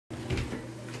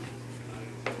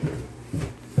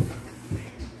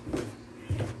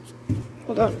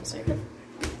Hold on a second.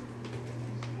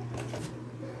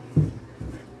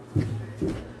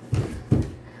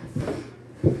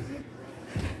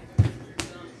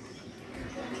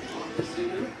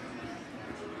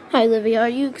 Hi, Livia. Are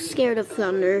you scared of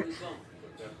thunder?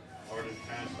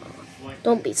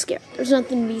 Don't be scared. There's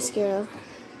nothing to be scared of.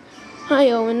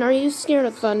 Hi, Owen. Are you scared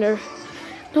of thunder?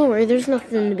 Don't worry. There's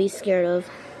nothing to be scared of.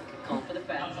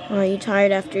 Are you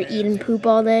tired after eating poop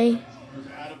all day?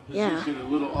 Yeah.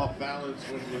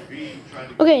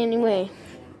 Okay, anyway.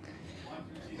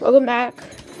 Welcome back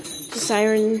to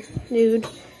Siren Dude.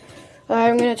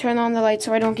 I'm going to turn on the light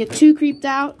so I don't get too creeped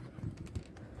out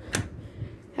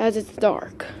as it's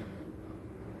dark.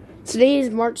 Today is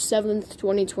March 7th,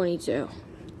 2022.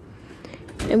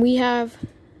 And we have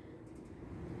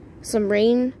some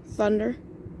rain, thunder.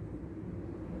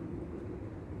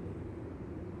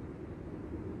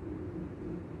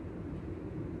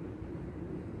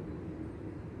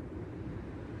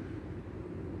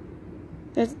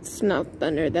 That's not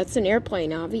thunder. That's an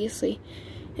airplane, obviously.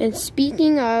 And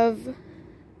speaking of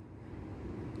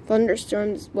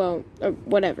thunderstorms, well, or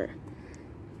whatever.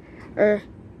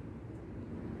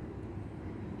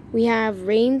 We have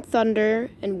rain,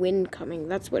 thunder, and wind coming.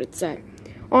 That's what it said.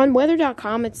 On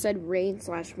weather.com, it said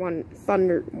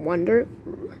rain/thunder wonder.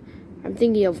 I'm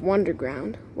thinking of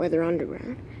Wonderground, Weather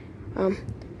Underground.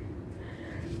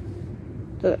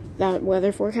 That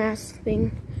weather forecast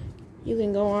thing. You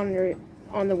can go on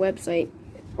the website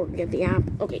or get the app.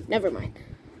 Okay, never mind.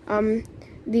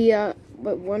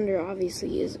 But wonder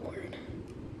obviously is a word.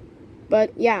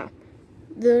 But yeah.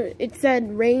 It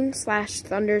said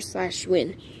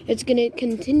rain/thunder/wind. It's going to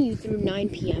continue through 9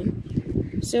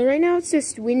 p.m. So right now it's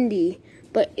just windy,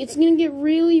 but it's going to get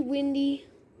really windy.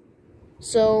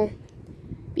 So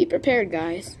be prepared,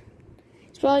 guys.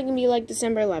 It's probably going to be like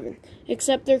December 11th,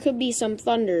 except there could be some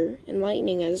thunder and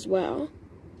lightning as well.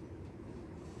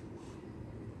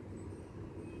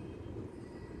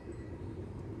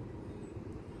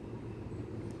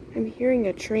 I'm hearing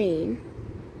a train.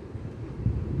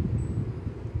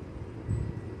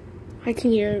 I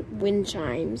can hear wind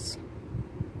chimes.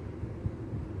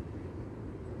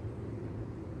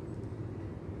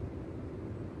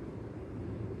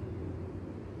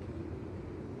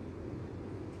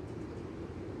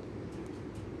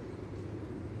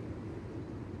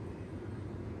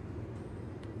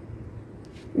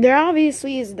 There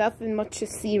obviously is nothing much to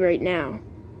see right now.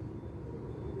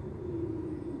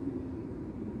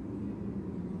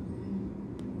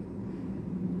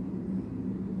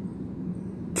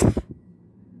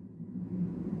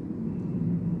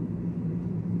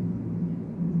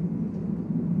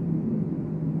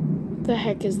 What the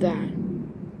heck is that?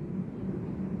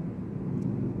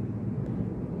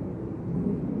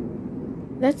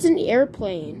 That's an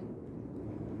airplane.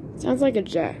 Sounds like a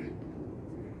jet.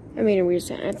 I made a weird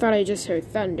sound. I thought I just heard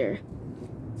thunder.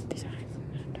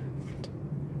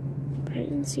 But I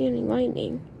didn't see any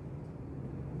lightning.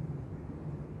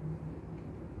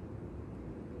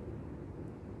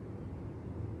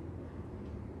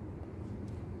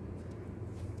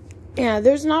 Yeah,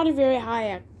 there's not a very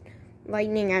high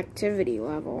lightning activity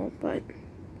level, but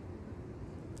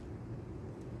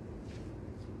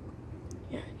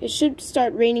yeah, it should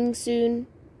start raining soon.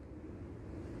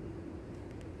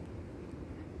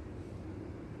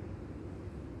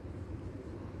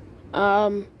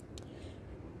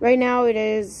 Right now it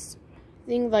is, I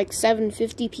think, like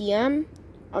 7:50 p.m.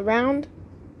 around.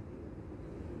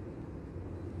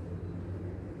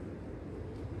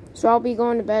 So I'll be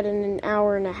going to bed in an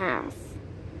hour and a half.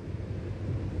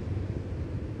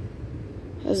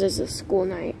 As it's a school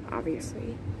night,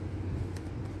 obviously.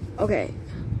 Okay.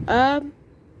 I'm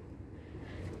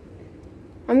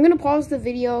gonna pause the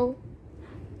video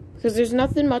because there's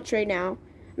nothing much right now.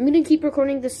 I'm gonna keep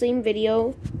recording the same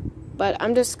video, but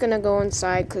I'm just gonna go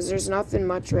inside because there's nothing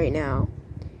much right now.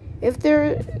 If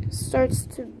there's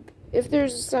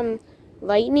some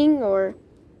lightning or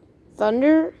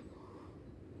thunder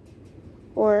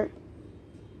or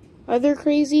other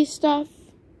crazy stuff,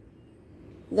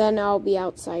 then I'll be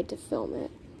outside to film it.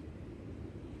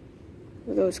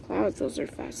 Those clouds, those are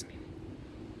fascinating.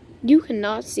 You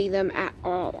cannot see them at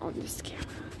all on this camera.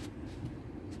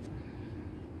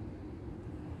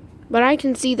 But I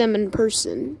can see them in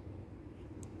person.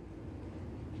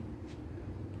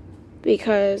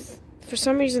 Because for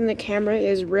some reason the camera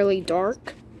is really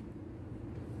dark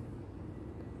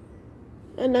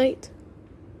at night.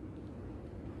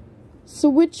 So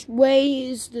which way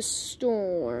is the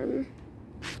storm?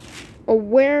 Or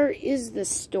where is the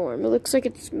storm? It looks like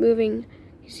it's moving.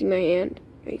 You see my hand?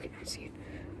 Oh, you cannot see it.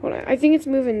 Hold on. I think it's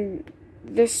moving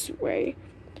this way.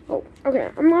 Oh, okay.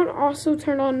 I'm going to also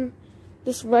turn on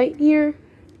this light here.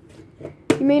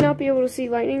 You may not be able to see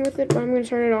lightning with it, but I'm going to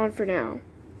turn it on for now.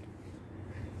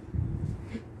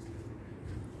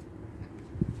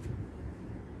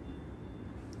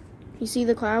 You see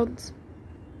the clouds?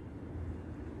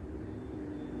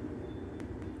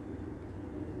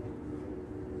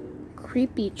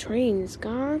 Creepy trains,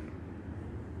 God.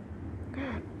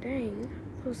 God dang.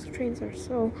 Those trains are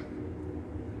so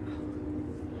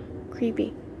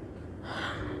creepy.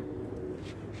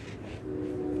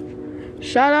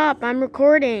 Shut up, I'm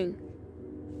recording.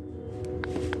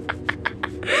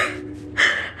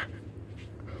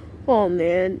 Oh,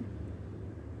 man.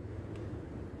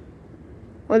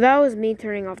 Well, that was me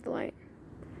turning off the light.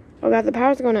 Oh, God, the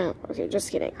power's going out. Okay,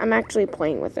 just kidding. I'm actually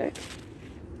playing with it.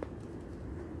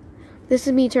 This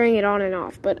is me turning it on and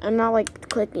off, but I'm not, like,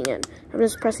 clicking it. I'm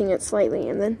just pressing it slightly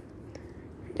and then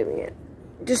doing it.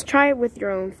 Just try it with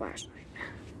your own flashlight.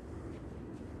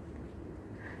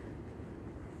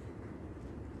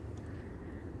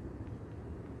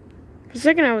 For a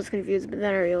second I was confused, but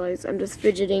then I realized I'm just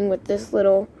fidgeting with this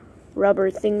little rubber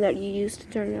thing that you use to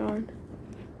turn it on.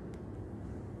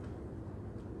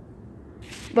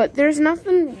 But there's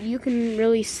nothing you can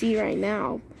really see right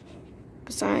now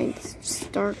besides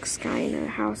just dark sky and a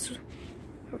house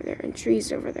over there and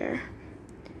trees over there.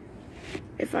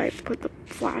 If I put the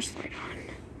flashlight on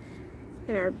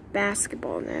and our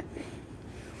basketball net.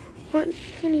 What? I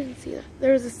can't even see that.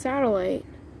 There's a satellite.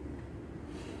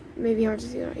 Maybe hard to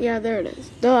see that. Yeah, there it is.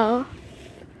 Duh.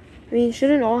 I mean,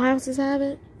 shouldn't all houses have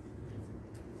it?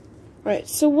 Alright,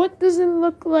 so what does it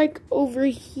look like over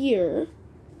here?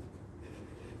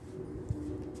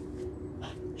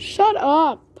 Shut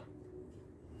up!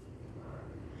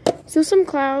 So some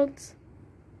clouds.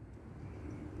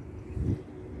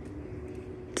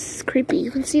 This is creepy.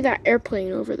 You can see that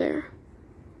airplane over there.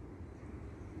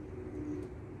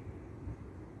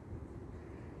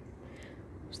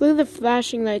 So look at the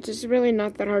flashing lights. It's really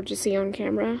not that hard to see on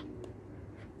camera.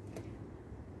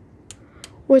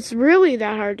 What's really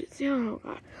that hard to see? Oh,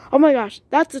 God. Oh my gosh,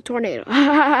 that's a tornado.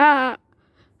 I'm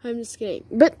just kidding.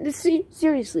 But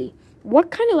seriously,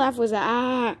 what kind of laugh was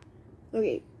that?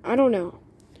 Okay, I don't know.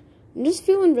 I'm just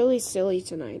feeling really silly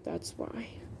tonight, that's why.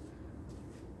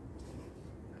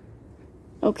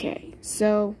 Okay,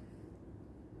 so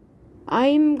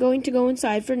I'm going to go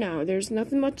inside for now. There's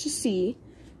nothing much to see.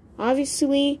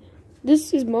 Obviously,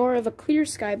 this is more of a clear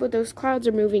sky, but those clouds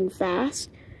are moving fast.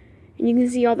 And you can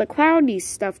see all the cloudy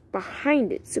stuff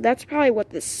behind it. So that's probably what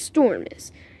the storm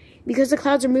is. Because the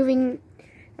clouds are moving,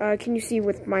 can you see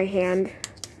with my hand?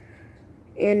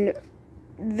 In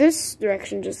this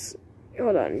direction, just,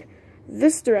 hold on.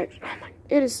 This direction, oh my,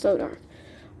 it is so dark.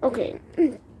 Okay,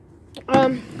 the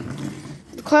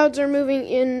clouds are moving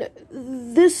in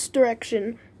this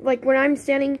direction. Like when I'm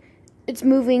standing, it's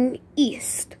moving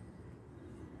east.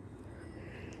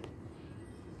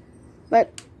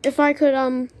 But if I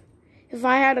could, if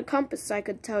I had a compass, I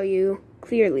could tell you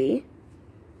clearly.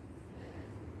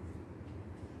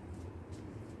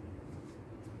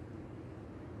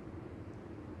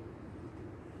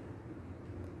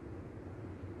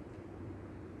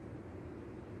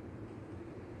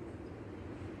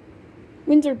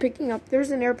 Winds are picking up.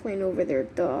 There's an airplane over there.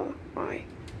 Duh. Why?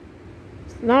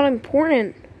 It's not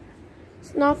important.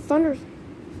 It's not thunder.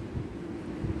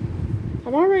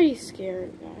 I'm already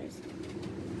scared, guys.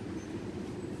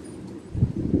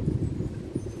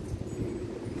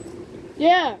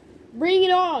 Yeah. Bring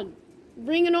it on.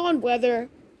 Bring it on, weather.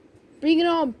 Bring it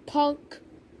on, punk.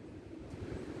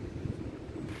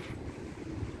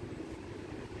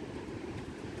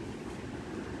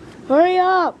 Hurry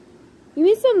up. Give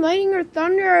me some lightning or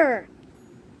thunder.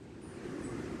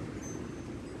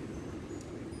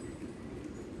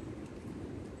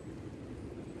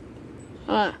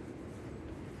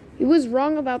 He was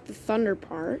wrong about the thunder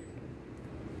part.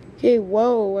 Okay,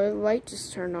 whoa, a light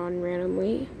just turned on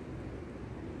randomly.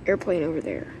 Airplane over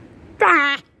there.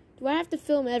 Ah! Do I have to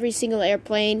film every single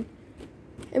airplane?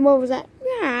 And what was that?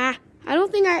 Ah! I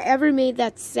don't think I ever made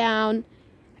that sound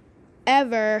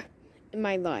ever in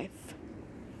my life.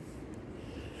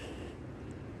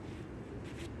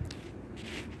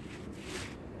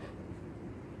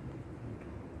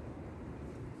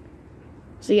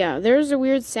 So yeah, there's a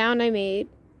weird sound I made.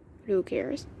 Who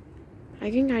cares?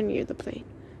 I can kind of hear the plane.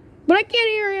 But I can't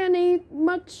hear any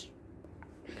much.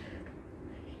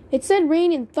 It said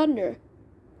rain and thunder.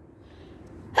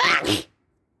 Ah!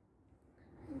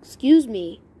 Excuse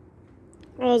me.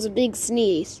 That was a big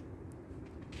sneeze.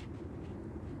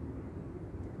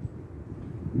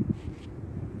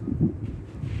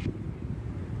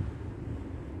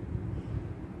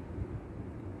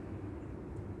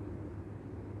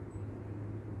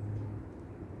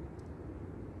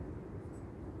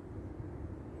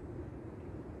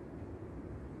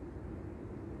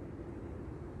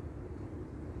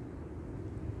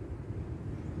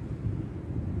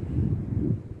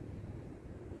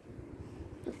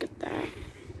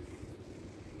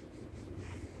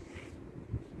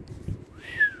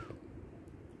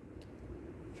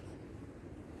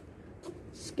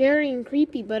 scary and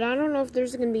creepy, but I don't know if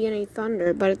there's going to be any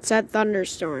thunder, but it said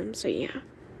thunderstorm, so yeah.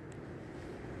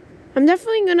 I'm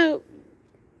definitely going to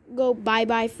go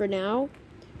bye-bye for now.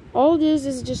 All it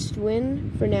is just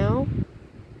wind for now,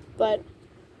 but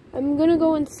I'm going to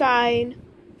go inside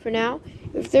for now.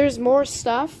 If there's more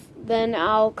stuff, then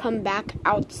I'll come back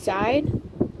outside,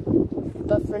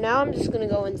 but for now I'm just going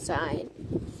to go inside.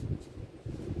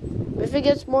 If it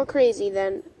gets more crazy,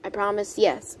 then I promise,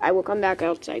 yes, I will come back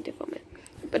outside to film it.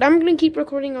 But I'm going to keep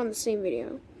recording on the same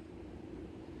video.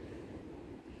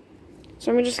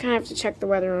 So I'm just kind of have to check the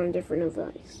weather on a different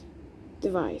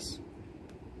device.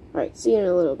 Alright, see you in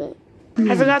a little bit.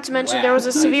 I forgot to mention there was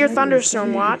a severe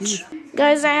thunderstorm watch.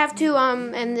 Guys, I have to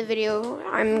end the video.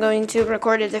 I'm going to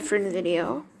record a different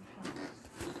video.